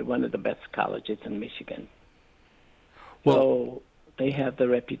considered one of the best colleges in Michigan. Well, so they have the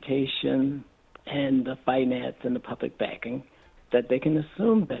reputation and the finance and the public backing that they can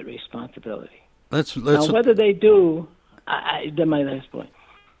assume that responsibility. Let's now, whether they do, that's my last point.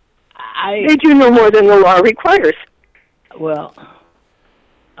 They do no more than the law requires. Well,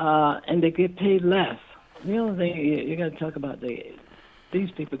 and they get paid less. The only thing you got to talk about,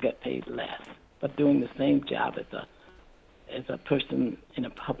 these people get paid less, but doing the same job as a person in a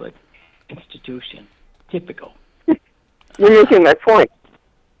public institution. Typical. You're making my point.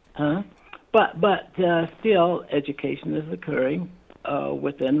 Huh? But still, education is occurring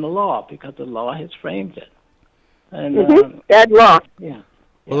within the law because the law has framed it. And bad law. Yeah.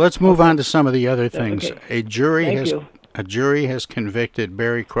 Well, let's move on to some of the other things. Okay. A jury Thank jury has convicted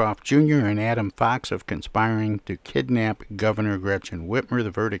Barry Croft Jr. and Adam Fox of conspiring to kidnap Governor Gretchen Whitmer.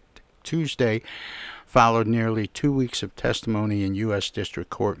 The verdict Tuesday followed nearly 2 weeks of testimony in U.S. District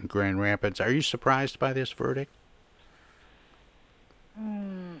Court in Grand Rapids. Are you surprised by this verdict?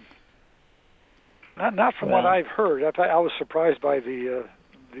 Not from what I've heard. I was surprised by the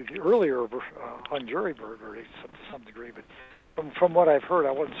earlier hung jury verdict to some degree, but from what I've heard,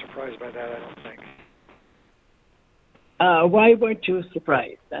 I wasn't surprised by that. I don't think. Why weren't you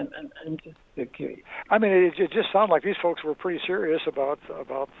surprised? I'm just curious. I mean, it just sounded like these folks were pretty serious about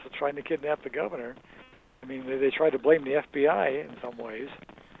trying to kidnap the governor. I mean, they tried to blame the FBI in some ways,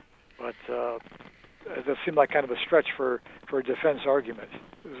 but that seemed like kind of a stretch for a defense argument.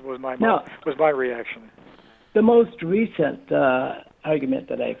 Was my reaction. The most recent argument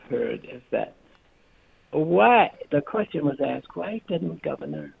that I've heard is that the question was asked, why didn't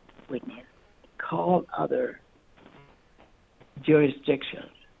Governor Whitmer call other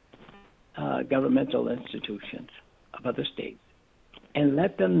jurisdictions, governmental institutions of other states, and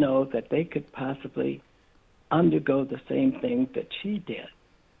let them know that they could possibly undergo the same thing that she did?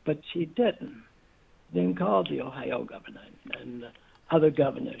 But she didn't. Didn't call the Ohio governor and other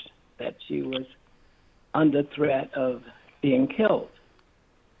governors that she was under threat of being killed.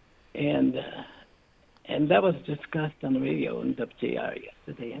 And that was discussed on the radio in WJR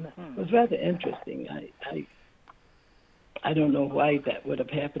yesterday, and it was rather interesting. I don't know why that would have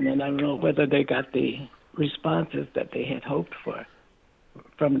happened, and I don't know whether they got the responses that they had hoped for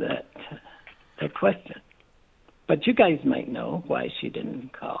from that question. But you guys might know why she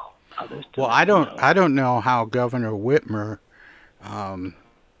didn't call others. Well, I don't know how Governor Whitmer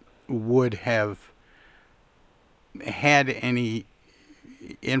would have had any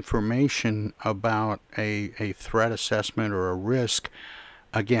information about a threat assessment or a risk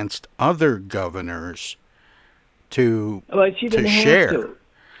against other governors to she didn't share. Have to.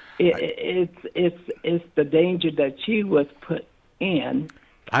 It's the danger that she was put in.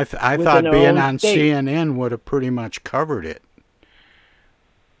 I thought being on CNN would have pretty much covered it.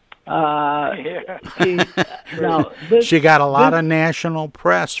 She got a lot of national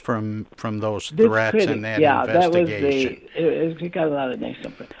press from those threats and that investigation. She got a lot of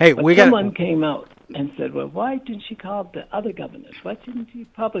national press. Hey, someone came out and said, well, why didn't she call the other governors? Why didn't she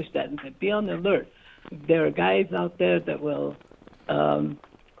publish that and said, be on the alert? There are guys out there that will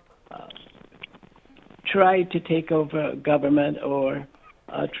try to take over government or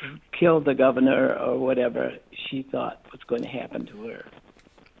kill the governor or whatever she thought was going to happen to her.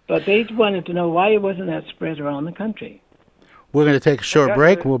 But they wanted to know why it wasn't that spread around the country. We're going to take a short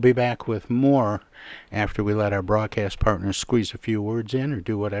break. We'll be back with more after we let our broadcast partners squeeze a few words in or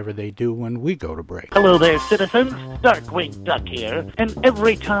do whatever they do when we go to break. Hello there, citizens. Darkwing Duck here. And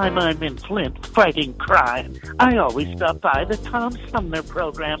every time I'm in Flint fighting crime, I always stop by the Tom Sumner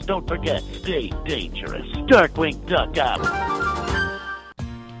program. Don't forget, stay dangerous. Darkwing Duck out.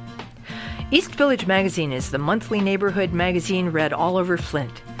 East Village Magazine is the monthly neighborhood magazine read all over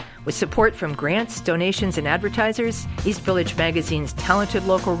Flint. With support from grants, donations, and advertisers, East Village Magazine's talented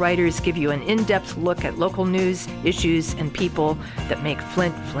local writers give you an in-depth look at local news, issues, and people that make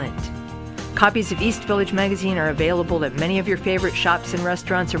Flint, Flint. Copies of East Village Magazine are available at many of your favorite shops and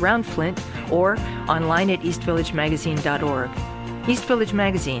restaurants around Flint or online at eastvillagemagazine.org. East Village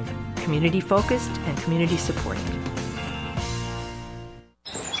Magazine, community-focused and community-supported.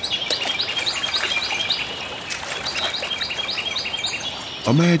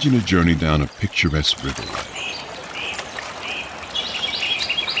 Imagine a journey down a picturesque riverway.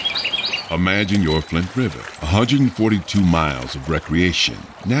 Imagine your Flint River, 142 miles of recreation,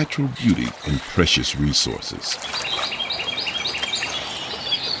 natural beauty, and precious resources.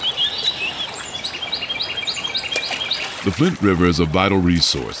 The Flint River is a vital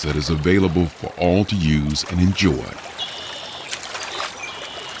resource that is available for all to use and enjoy.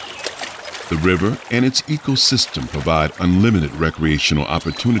 The river and its ecosystem provide unlimited recreational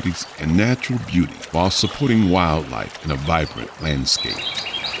opportunities and natural beauty while supporting wildlife in a vibrant landscape.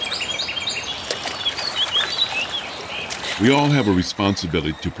 We all have a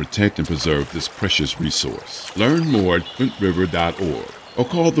responsibility to protect and preserve this precious resource. Learn more at flintriver.org or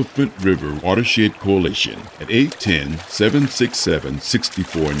call the Flint River Watershed Coalition at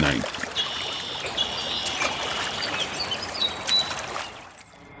 810-767-6490.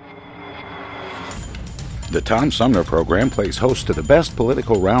 The Tom Sumner Program plays host to the best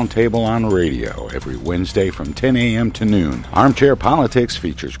political roundtable on radio every Wednesday from 10 a.m. to noon. Armchair Politics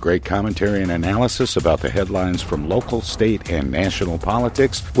features great commentary and analysis about the headlines from local, state, and national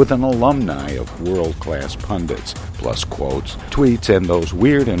politics with an alumni of world-class pundits, plus quotes, tweets, and those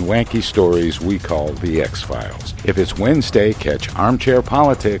weird and wacky stories we call the X-Files. If it's Wednesday, catch Armchair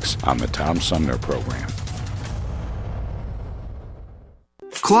Politics on the Tom Sumner Program.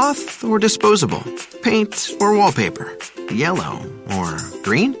 Cloth or disposable? Paint or wallpaper? Yellow or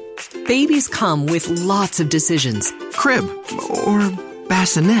green? Babies come with lots of decisions. Crib or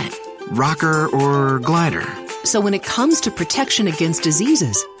bassinet? Rocker or glider? So when it comes to protection against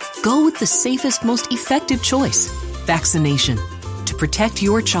diseases, go with the safest, most effective choice: vaccination. To protect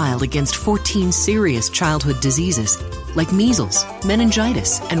your child against 14 serious childhood diseases like measles,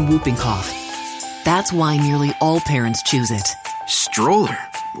 meningitis, and whooping cough. That's why nearly all parents choose it. Stroller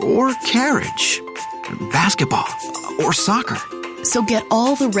or carriage? Basketball or soccer? So get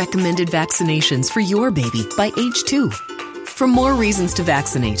all the recommended vaccinations for your baby by age 2. For more reasons to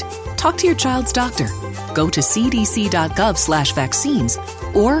vaccinate, talk to your child's doctor. Go to cdc.gov/vaccines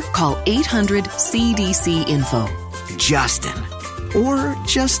or call 800-CDC-INFO. Justin or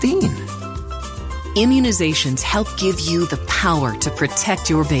Justine. Immunizations help give you the power to protect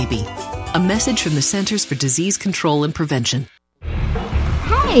your baby. A message from the Centers for Disease Control and Prevention.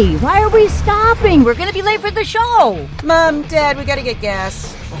 Hey, why are we stopping? We're going to be late for the show. Mom, Dad, we got to get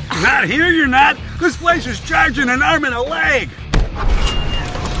gas. Not here, you're not. This place is charging an arm and a leg.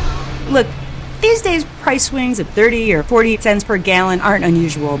 Look, these days price swings of 30 or 40 cents per gallon aren't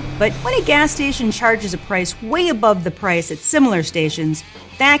unusual, but when a gas station charges a price way above the price at similar stations,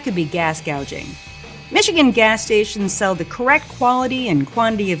 that could be gas gouging. Michigan gas stations sell the correct quality and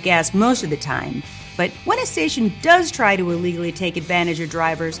quantity of gas most of the time. But when a station does try to illegally take advantage of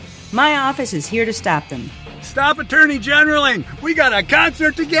drivers, my office is here to stop them. Stop Attorney Generaling! We got a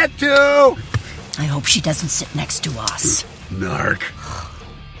concert to get to! I hope she doesn't sit next to us. Narc.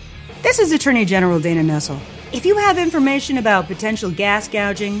 This is Attorney General Dana Nussel. If you have information about potential gas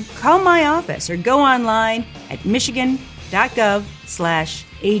gouging, call my office or go online at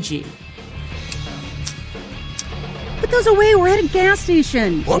michigan.gov/AG. Put those away, we're at a gas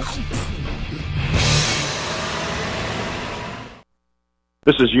station.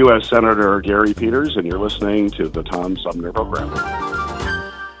 This is U.S. Senator Gary Peters, and you're listening to the Tom Sumner Program.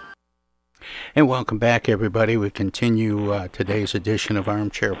 And welcome back, everybody. We continue today's edition of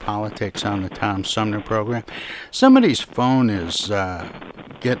Armchair Politics on the Tom Sumner Program. Somebody's phone is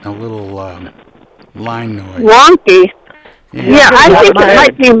getting a little line noise. Wonky. Yeah, I think it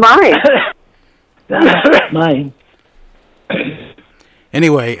might be mine. That's mine.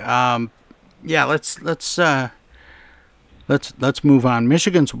 Anyway, Let's move on.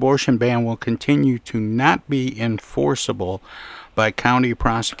 Michigan's abortion ban will continue to not be enforceable by county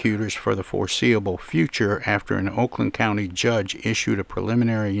prosecutors for the foreseeable future after an Oakland County judge issued a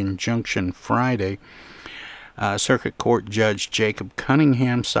preliminary injunction Friday. Circuit Court Judge Jacob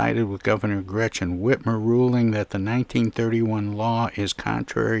Cunningham sided with Governor Gretchen Whitmer, ruling that the 1931 law is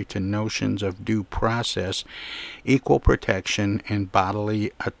contrary to notions of due process, equal protection, and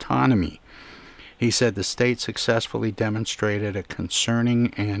bodily autonomy. He said the state successfully demonstrated a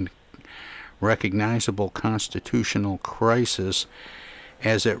concerning and recognizable constitutional crisis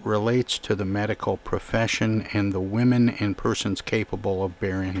as it relates to the medical profession and the women and persons capable of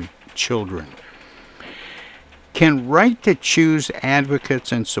bearing children. Can right to choose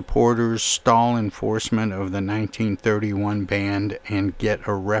advocates and supporters stall enforcement of the 1931 ban and get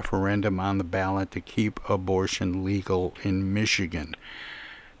a referendum on the ballot to keep abortion legal in Michigan?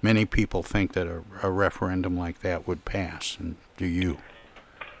 Many people think that a referendum like that would pass. And do you?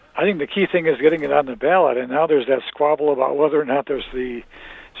 I think the key thing is getting it on the ballot, and now there's that squabble about whether or not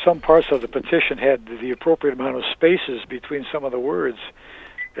some parts of the petition had the appropriate amount of spaces between some of the words.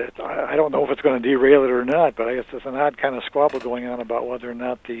 That I don't know if it's going to derail it or not, but I guess there's an odd kind of squabble going on about whether or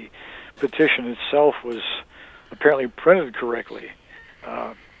not the petition itself was apparently printed correctly.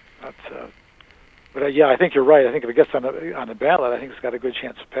 But yeah, I think you're right. I think if it gets on the ballot, I think it's got a good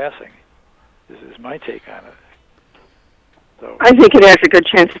chance of passing. This is my take on it. So, I think it has a good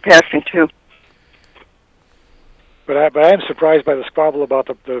chance of passing too. But I am surprised by the squabble about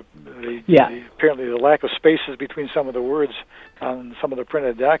the apparently the lack of spaces between some of the words on some of the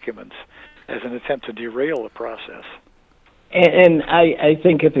printed documents as an attempt to derail the process. And I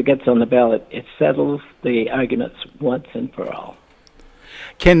think if it gets on the ballot, it settles the arguments once and for all.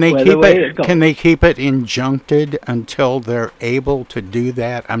 Can they keep it injuncted until they're able to do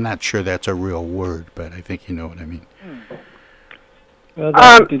that? I'm not sure that's a real word, but I think you know what I mean. Well,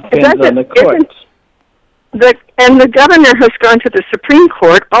 that depends on the court. And the governor has gone to the Supreme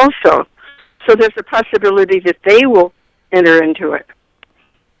Court also, so there's a possibility that they will enter into it.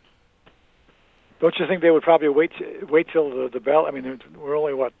 Don't you think they would probably wait till the ballot? I mean, we're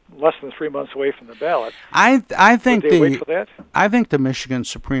only less than 3 months away from the ballot. I think would they wait for that? I think the Michigan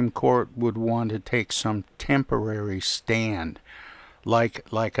Supreme Court would want to take some temporary stand, like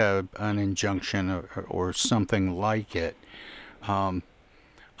an injunction or something like it,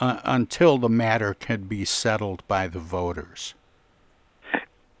 until the matter can be settled by the voters.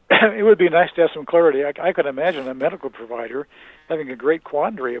 It would be nice to have some clarity. I could imagine a medical provider having a great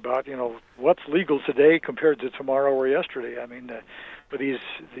quandary about, what's legal today compared to tomorrow or yesterday. I mean, with these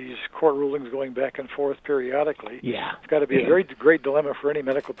court rulings going back and forth periodically, it's got to be a very great dilemma for any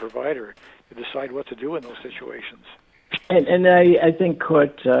medical provider to decide what to do in those situations. And I think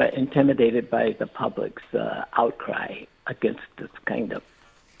courts are intimidated by the public's outcry against this kind of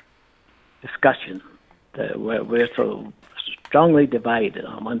discussion. We're so strongly divided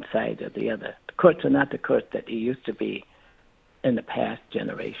on one side or the other. The courts are not the courts that they used to be in the past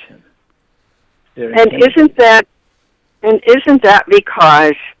generation. And isn't that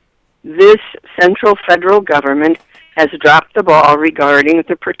because this central federal government has dropped the ball regarding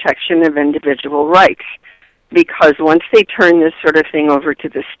the protection of individual rights? Because once they turn this sort of thing over to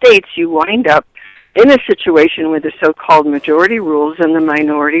the states, you wind up in a situation with the so-called majority rules and the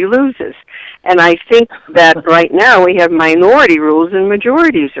minority loses. And I think that right now we have minority rules and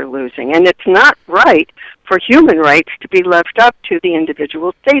majorities are losing. And it's not right for human rights to be left up to the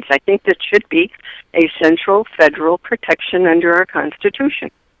individual states. I think that should be a central federal protection under our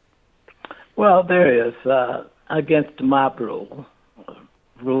Constitution. Well, there is, against mob rule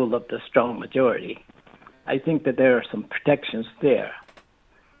of the strong majority. I think that there are some protections there.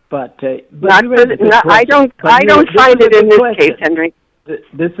 But I don't find it in this case, Henry.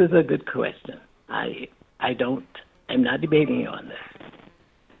 This is a good question. I'm not debating you on this.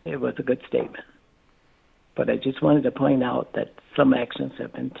 It was a good statement. But I just wanted to point out that some actions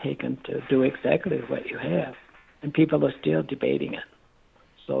have been taken to do exactly what you have, and people are still debating it.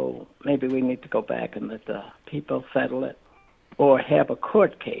 So maybe we need to go back and let the people settle it, or have a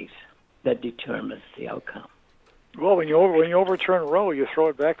court case that determines the outcome. Well, when you overturn Roe, you throw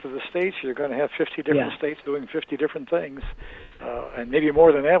it back to the states. You're going to have 50 different states doing 50 different things, and maybe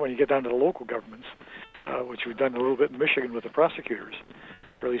more than that when you get down to the local governments, which we've done a little bit in Michigan with the prosecutors,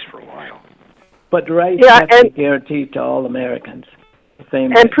 or at least for a while. But rights have to be guaranteed to all Americans.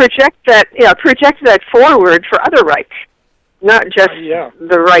 And project that forward for other rights, not just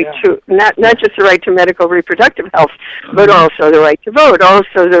the right to not just the right to medical reproductive health, but also the right to vote,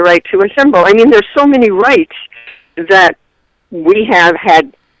 also the right to assemble. I mean, there's so many rights that we have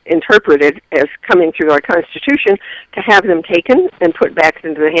had interpreted as coming through our Constitution. To have them taken and put back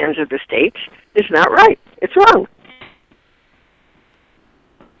into the hands of the states is not right. It's wrong.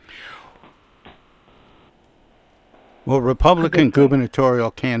 Well, Republican gubernatorial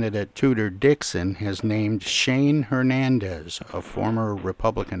candidate Tudor Dixon has named Shane Hernandez, a former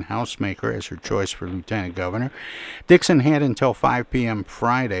Republican housemaker, as her choice for lieutenant governor. Dixon had until 5 p.m.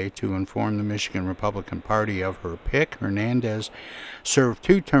 Friday to inform the Michigan Republican Party of her pick. Hernandez served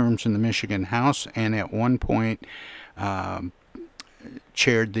 2 terms in the Michigan House and at one point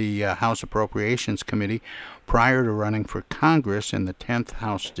chaired the House Appropriations Committee prior to running for Congress in the 10th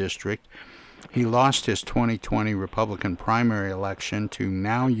House District. He lost his 2020 Republican primary election to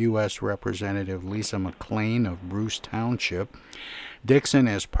now U.S. Representative Lisa McClain of Bruce Township. Dixon,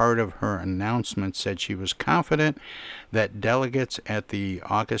 as part of her announcement, said she was confident that delegates at the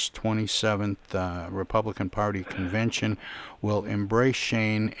August 27th Republican Party convention will embrace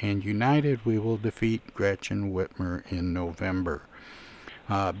Shane, and united we will defeat Gretchen Whitmer in November.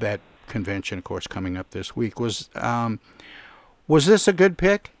 That convention, of course, coming up this week. Was this a good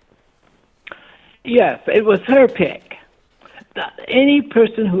pick? Yes, it was her pick. Any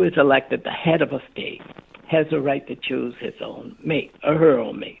person who is elected the head of a state has a right to choose his own mate or her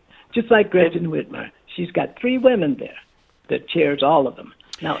own mate. Just like Gretchen Whitmer. She's got 3 women there that chairs all of them.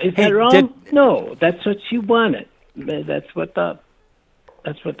 Now, is that wrong? No, that's what she wanted. That's what the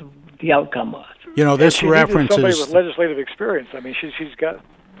outcome was. You know, this references somebody with legislative experience. I mean, she's got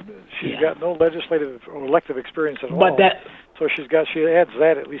no legislative or elective experience at all. So she adds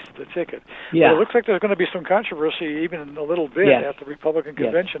that at least to the ticket. Yeah. But it looks like there's going to be some controversy, even a little bit, at the Republican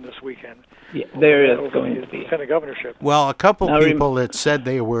convention this weekend. Yeah, there is going to be Lieutenant governorship. Well, a couple people that said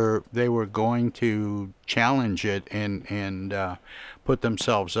they were going to challenge it and put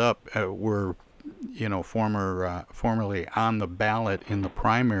themselves up were, you know, formerly on the ballot in the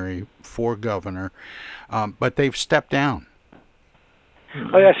primary for governor, but they've stepped down.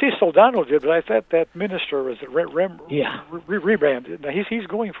 I see Soldano did, but I thought that minister was rebranded. Now he's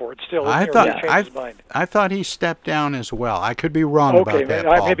going for it still. I thought he stepped down as well. I could be wrong about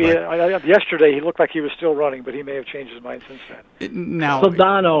that. Yesterday he looked like he was still running, but he may have changed his mind since then. Now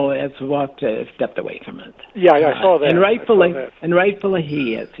Soldano has stepped away from it. Yeah, I saw that. And rightfully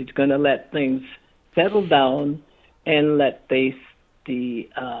he is. He's going to let things settle down and let the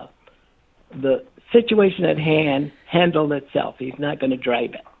situation at hand handle itself. He's not going to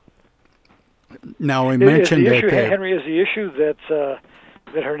drive it. Now, we mentioned that Henry, is the issue that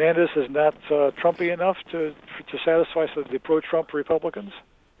Hernandez is not Trumpy enough to satisfy the pro-Trump Republicans?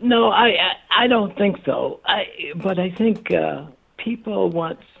 No, I don't think so. But I think people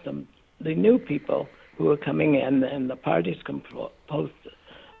want the new people who are coming in, and the party's composed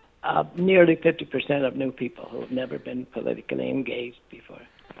nearly 50% of new people who have never been politically engaged before.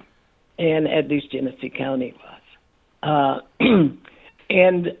 And at least Genesee County was.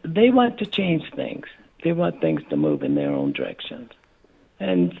 And they want to change things. They want things to move in their own directions.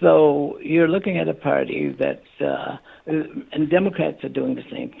 And so you're looking at a party that's, and Democrats are doing the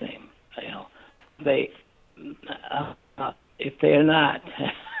same thing. You know, if they're not,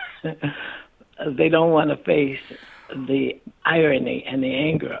 they don't want to face the irony and the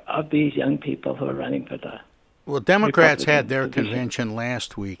anger of these young people who are running for the Well, Democrats had their convention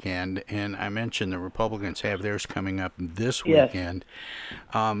last weekend, and I mentioned the Republicans have theirs coming up this weekend.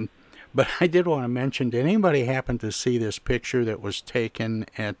 But I did want to mention, did anybody happen to see this picture that was taken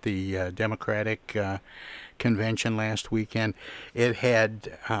at the Democratic convention last weekend? It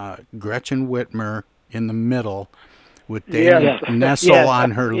had Gretchen Whitmer in the middle with Dana Nessel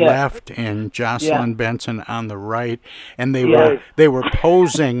on her left and Jocelyn Benson on the right, and they were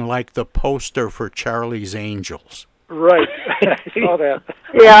posing like the poster for Charlie's Angels. Right, I saw that.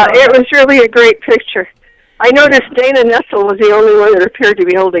 Yeah, it was really a great picture. I noticed Dana Nessel was the only one that appeared to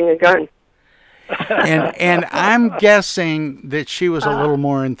be holding a gun. And I'm guessing that she was a little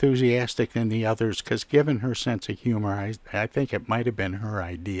more enthusiastic than the others, because given her sense of humor, I think it might have been her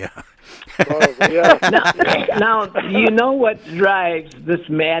idea. Now, you know what drives this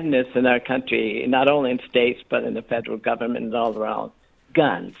madness in our country, not only in states, but in the federal government and all around?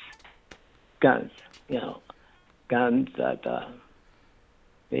 Guns. Guns. You know, guns that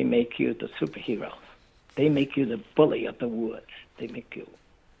they make you the superhero. They make you the bully of the woods. They make you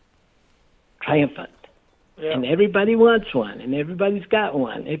triumphant. Yeah. And everybody wants one, and everybody's got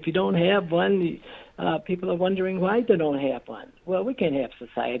one. If you don't have one, people are wondering why they don't have one. Well, we can't have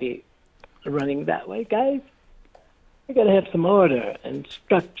society running that way, guys. We got to have some order and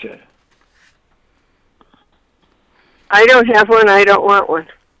structure. I don't have one. I don't want one.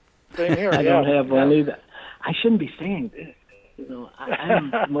 Same here. I don't have one either. I shouldn't be saying this. You know,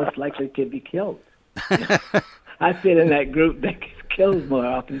 I'm most likely to be killed. I fit in that group that gets killed more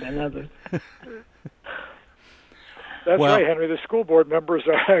often than others. That's right, Henry. The school board members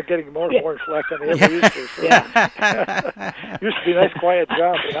are getting more and more flack than they ever used to. So. Used to be a nice, quiet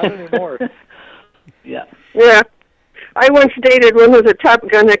job, but not anymore. Yeah. I once dated one of the top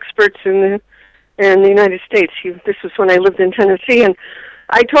gun experts in the United States. This was when I lived in Tennessee, and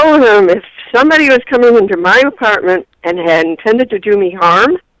I told him if somebody was coming into my apartment and had intended to do me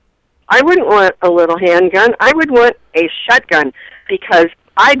harm, I wouldn't want a little handgun. I would want a shotgun, because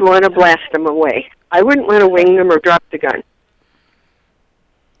I'd want to blast them away. I wouldn't want to wing them or drop the gun.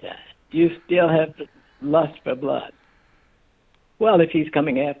 Yeah. You still have the lust for blood. Well, if he's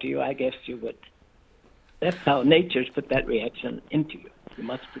coming after you, I guess you would. That's how nature's put that reaction into you. You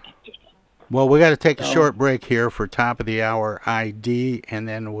must protect yourself. Well, we got to take a short break here for top of the hour ID, and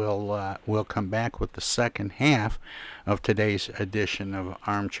then we'll come back with the second half of today's edition of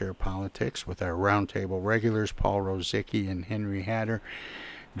Armchair Politics with our roundtable regulars, Paul Rosicki and Henry Hatter,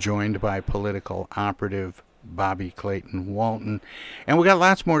 joined by political operative Bobby Clayton Walton. And we got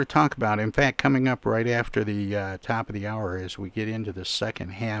lots more to talk about. In fact, coming up right after the top of the hour as we get into the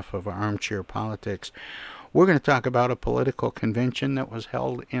second half of Armchair Politics, We're going to talk about a political convention that was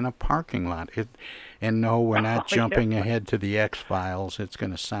held in a parking lot. And no, we're not jumping ahead to the X-Files. It's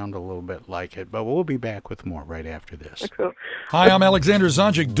going to sound a little bit like it, but we'll be back with more right after this. Hi, I'm Alexander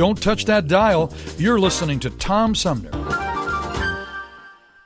Zonjic. Don't touch that dial. You're listening to Tom Sumner.